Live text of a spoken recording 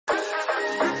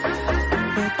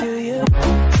What do you?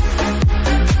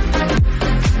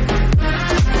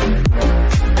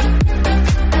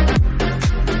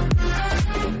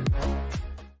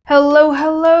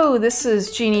 Hello, this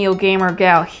is Genial Gamer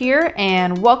Gal here,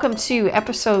 and welcome to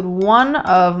episode 1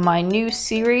 of my new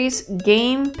series,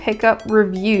 Game Pickup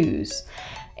Reviews.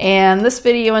 And this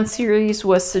video and series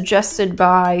was suggested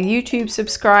by YouTube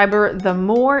subscriber The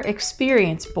More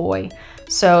Experienced Boy.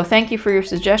 So thank you for your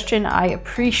suggestion, I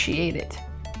appreciate it.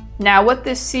 Now what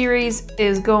this series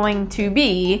is going to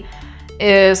be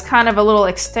is kind of a little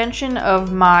extension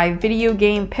of my video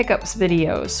game pickups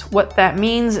videos. What that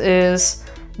means is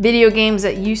video games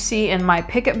that you see in my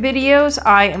pickup videos,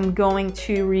 I am going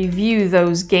to review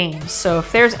those games. So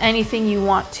if there's anything you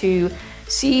want to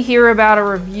see, hear about a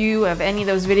review of any of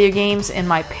those video games in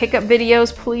my pickup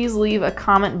videos, please leave a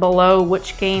comment below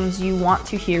which games you want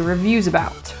to hear reviews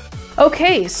about.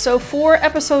 Okay, so for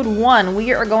episode 1,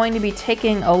 we are going to be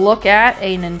taking a look at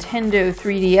a Nintendo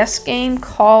 3DS game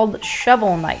called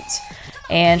Shovel Knight.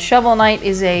 And Shovel Knight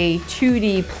is a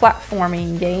 2D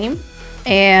platforming game.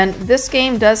 And this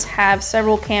game does have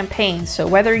several campaigns, so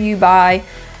whether you buy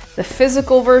the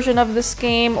physical version of this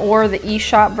game or the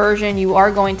eShop version, you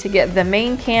are going to get the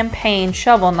main campaign,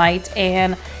 Shovel Knight,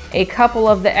 and a couple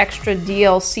of the extra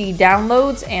DLC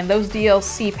downloads, and those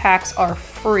DLC packs are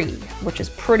free, which is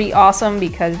pretty awesome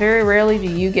because very rarely do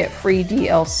you get free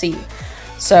DLC.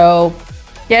 So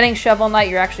getting Shovel Knight,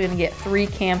 you're actually going to get 3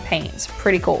 campaigns.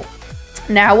 Pretty cool.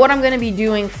 Now what I'm going to be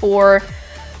doing for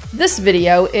this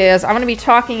video is I'm going to be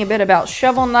talking a bit about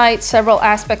Shovel Knight, several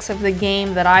aspects of the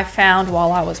game that I found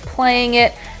while I was playing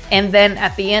it, and then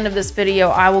at the end of this video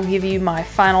I will give you my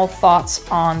final thoughts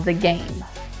on the game.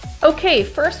 Okay,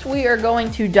 first we are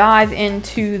going to dive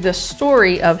into the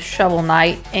story of Shovel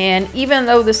Knight, and even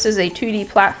though this is a 2D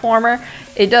platformer,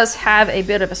 it does have a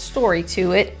bit of a story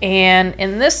to it, and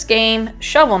in this game,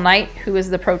 Shovel Knight, who is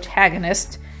the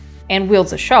protagonist and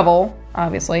wields a shovel,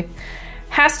 obviously,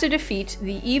 has to defeat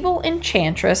the evil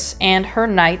enchantress and her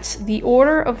knights, the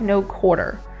Order of No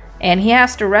Quarter, and he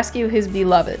has to rescue his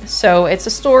beloved. So it's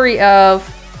a story of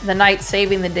the knight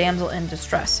saving the damsel in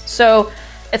distress. So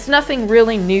it's nothing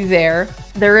really new there.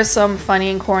 There is some funny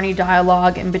and corny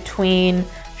dialogue in between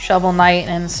Shovel Knight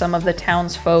and some of the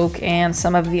townsfolk and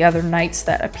some of the other knights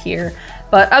that appear.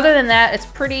 But other than that, it's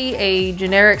pretty a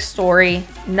generic story,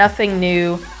 nothing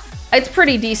new. It's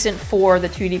pretty decent for the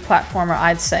 2D platformer,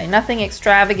 I'd say. Nothing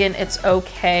extravagant, it's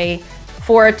okay.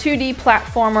 For a 2D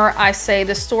platformer, I say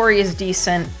the story is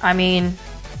decent. I mean,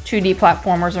 2D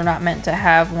platformers are not meant to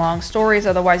have long stories,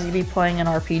 otherwise you'd be playing an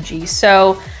RPG.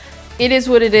 So it is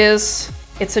what it is.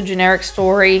 It's a generic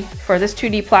story. For this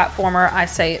 2D platformer, I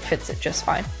say it fits it just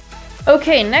fine.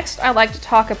 Okay, next I'd like to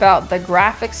talk about the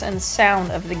graphics and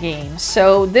sound of the game.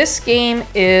 So this game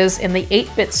is in the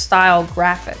 8-bit style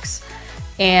graphics.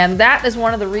 And that is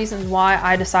one of the reasons why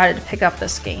I decided to pick up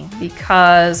this game,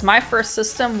 because my first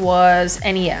system was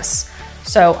NES.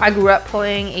 So I grew up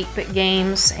playing 8-bit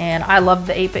games and I love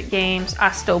the 8-bit games. I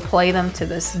still play them to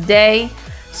this day.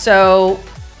 So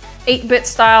 8-bit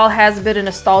style has a bit of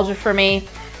nostalgia for me,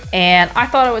 and I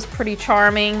thought it was pretty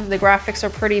charming. The graphics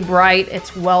are pretty bright,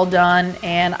 it's well done,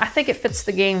 and I think it fits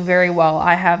the game very well.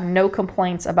 I have no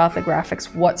complaints about the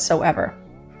graphics whatsoever.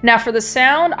 Now for the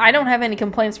sound, I don't have any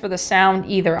complaints for the sound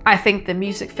either. I think the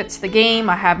music fits the game.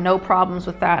 I have no problems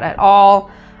with that at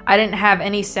all. I didn't have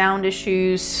any sound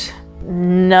issues,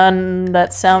 none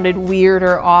that sounded weird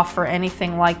or off or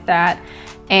anything like that.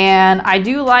 And I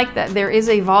do like that there is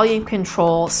a volume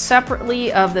control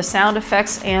separately of the sound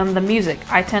effects and the music.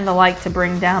 I tend to like to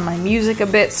bring down my music a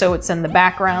bit so it's in the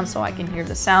background so I can hear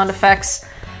the sound effects.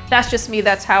 That's just me,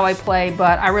 that's how I play,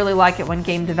 but I really like it when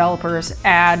game developers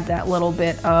add that little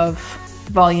bit of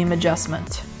volume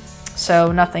adjustment.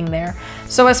 So nothing there.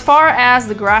 So as far as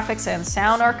the graphics and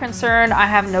sound are concerned, I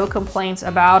have no complaints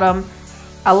about them.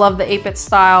 I love the 8-bit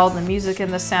style, the music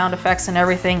and the sound effects and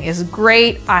everything is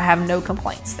great. I have no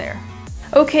complaints there.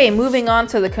 Okay, moving on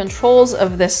to the controls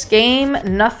of this game.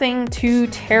 Nothing too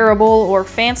terrible or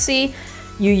fancy.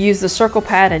 You use the circle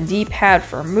pad and D-pad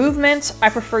for movement. I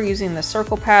prefer using the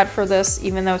circle pad for this,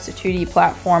 even though it's a 2D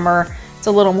platformer. It's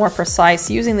a little more precise.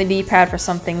 Using the D-pad for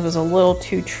some things was a little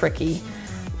too tricky,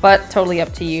 but totally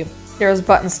up to you. There's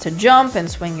buttons to jump and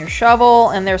swing your shovel,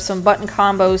 and there's some button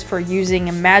combos for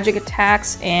using magic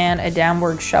attacks and a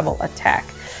downward shovel attack.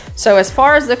 So as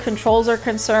far as the controls are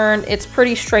concerned, it's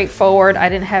pretty straightforward. I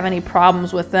didn't have any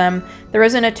problems with them. There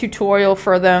isn't a tutorial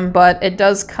for them, but it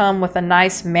does come with a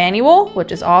nice manual,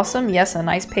 which is awesome. Yes, a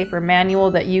nice paper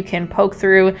manual that you can poke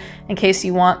through in case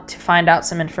you want to find out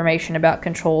some information about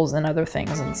controls and other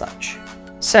things and such.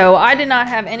 So I did not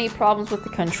have any problems with the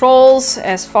controls.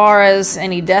 As far as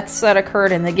any deaths that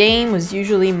occurred in the game was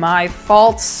usually my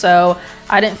fault, so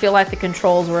I didn't feel like the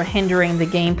controls were hindering the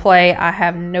gameplay. I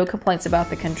have no complaints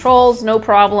about the controls, no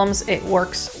problems, it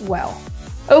works well.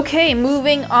 Okay,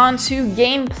 moving on to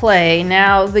gameplay.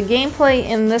 Now, the gameplay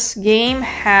in this game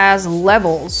has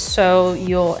levels. So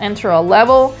you'll enter a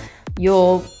level,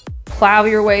 you'll plow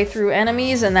your way through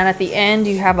enemies, and then at the end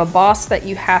you have a boss that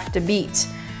you have to beat.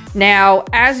 Now,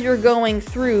 as you're going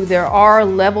through, there are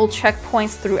level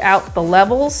checkpoints throughout the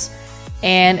levels,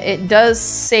 and it does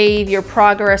save your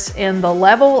progress in the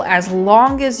level as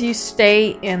long as you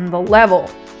stay in the level.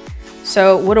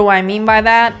 So what do I mean by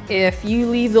that? If you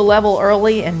leave the level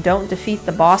early and don't defeat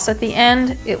the boss at the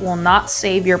end, it will not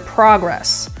save your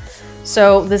progress.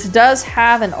 So this does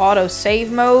have an auto save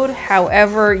mode,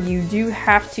 however, you do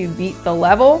have to beat the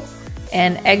level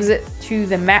and exit to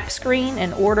the map screen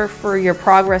in order for your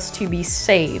progress to be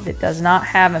saved. It does not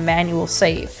have a manual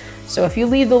save. So if you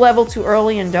leave the level too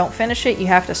early and don't finish it, you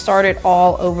have to start it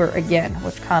all over again,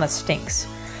 which kind of stinks.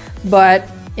 But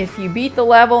if you beat the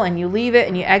level and you leave it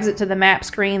and you exit to the map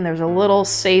screen, there's a little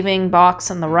saving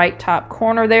box in the right top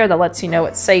corner there that lets you know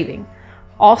it's saving.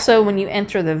 Also, when you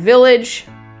enter the village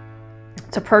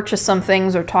to purchase some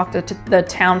things or talk to the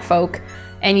town folk,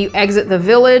 and you exit the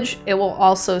village, it will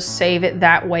also save it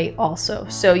that way also.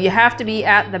 So you have to be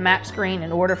at the map screen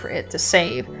in order for it to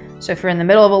save. So if you're in the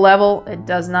middle of a level, it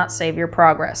does not save your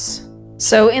progress.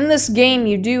 So in this game,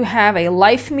 you do have a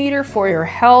life meter for your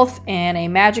health and a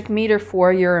magic meter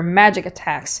for your magic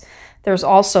attacks. There's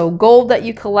also gold that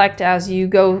you collect as you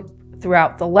go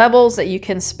throughout the levels that you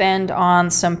can spend on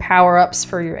some power-ups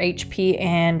for your HP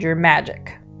and your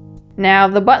magic. Now,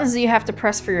 the buttons that you have to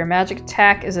press for your magic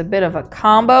attack is a bit of a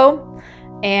combo,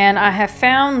 and I have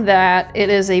found that it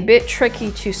is a bit tricky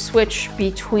to switch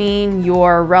between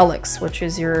your relics, which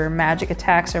is your magic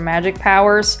attacks or magic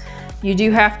powers. You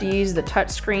do have to use the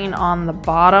touch screen on the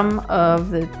bottom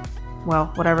of the, well,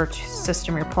 whatever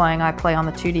system you're playing. I play on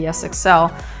the 2DS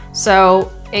XL.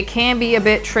 So it can be a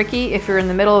bit tricky if you're in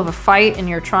the middle of a fight and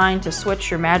you're trying to switch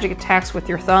your magic attacks with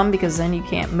your thumb, because then you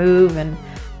can't move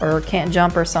or can't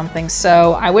jump or something.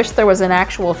 So I wish there was an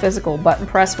actual physical button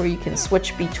press where you can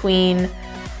switch between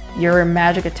your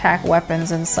magic attack weapons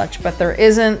and such, but there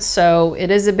isn't, so it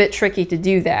is a bit tricky to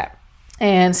do that.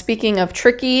 And speaking of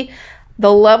tricky,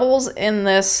 the levels in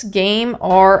this game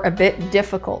are a bit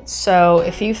difficult. So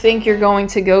if you think you're going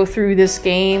to go through this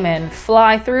game and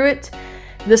fly through it,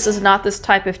 this is not this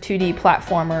type of 2D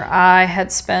platformer. I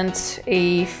had spent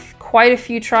quite a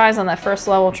few tries on that first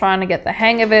level trying to get the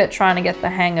hang of it, trying to get the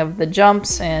hang of the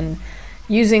jumps and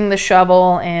using the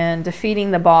shovel and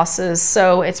defeating the bosses.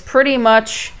 So it's pretty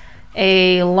much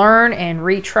a learn and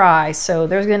retry. So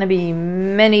there's going to be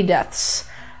many deaths.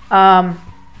 Trying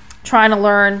to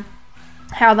learn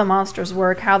how the monsters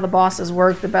work, how the bosses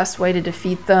work, the best way to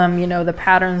defeat them, you know, the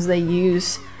patterns they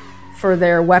use for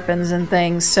their weapons and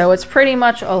things. So it's pretty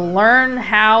much a learn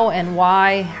how and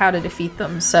why, how to defeat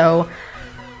them. So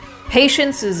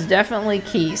patience is definitely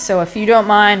key. So if you don't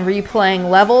mind replaying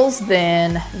levels,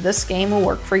 then this game will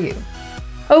work for you.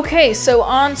 Okay, so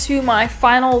on to my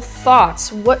final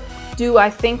thoughts. What do I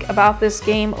think about this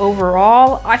game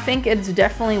overall? I think it's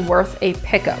definitely worth a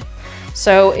pickup.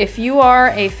 So if you are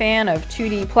a fan of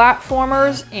 2D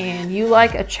platformers and you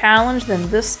like a challenge, then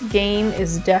this game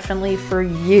is definitely for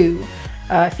you.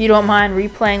 If you don't mind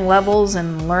replaying levels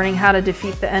and learning how to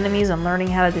defeat the enemies and learning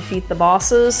how to defeat the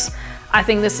bosses, I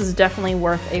think this is definitely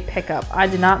worth a pickup. I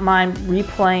do not mind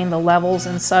replaying the levels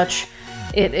and such.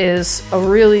 It is a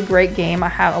really great game. I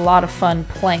had a lot of fun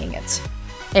playing it.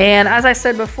 And as I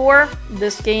said before,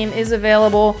 this game is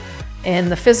available in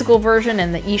the physical version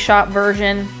and the eShop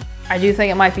version. I do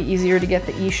think it might be easier to get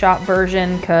the eShop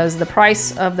version because the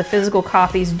price of the physical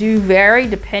copies do vary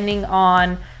depending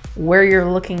on where you're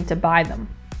looking to buy them.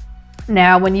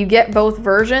 Now, when you get both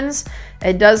versions,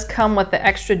 it does come with the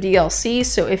extra DLC.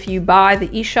 So if you buy the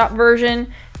eShop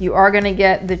version, you are going to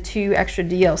get the 2 extra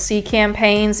DLC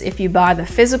campaigns. If you buy the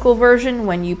physical version,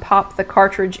 when you pop the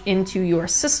cartridge into your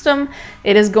system,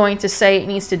 it is going to say it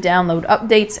needs to download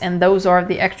updates, and those are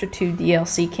the extra 2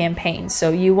 DLC campaigns. So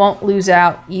you won't lose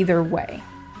out either way.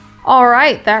 All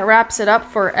right, that wraps it up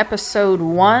for episode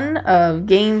 1 of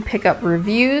Game Pickup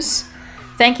Reviews.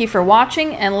 Thank you for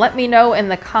watching, and let me know in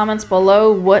the comments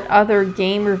below what other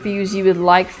game reviews you would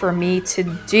like for me to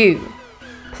do.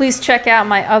 Please check out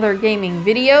my other gaming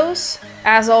videos.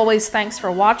 As always, thanks for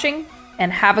watching,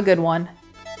 and have a good one.